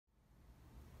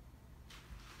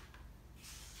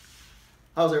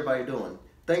How's everybody doing?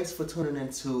 Thanks for tuning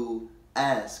into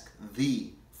Ask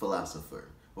the Philosopher,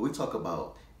 where we talk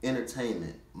about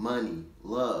entertainment, money,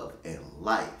 love, and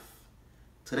life.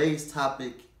 Today's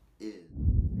topic is...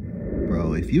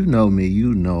 Bro, if you know me,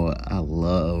 you know I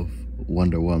love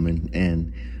Wonder Woman.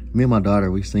 And me and my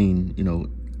daughter, we seen,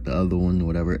 the other one,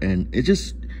 whatever. And it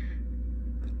just...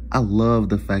 I love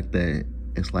the fact that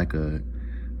it's like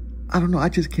I don't know, I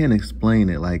just can't explain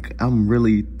it. Like, I'm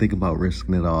really thinking about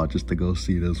risking it all just to go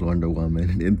see this Wonder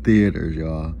Woman in theaters,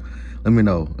 y'all. Let me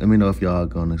know if y'all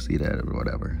gonna see that or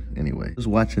whatever. Anyway, just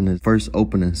watching the first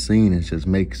opening scene, it just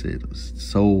makes it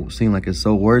seem like it's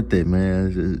so worth it,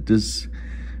 man. It just,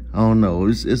 I don't know.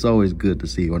 It's always good to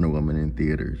see Wonder Woman in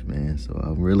theaters, man. So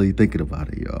I'm really thinking about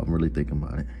it, y'all. I'm really thinking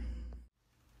about it.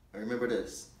 Remember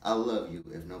this, I love you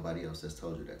if nobody else has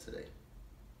told you that today.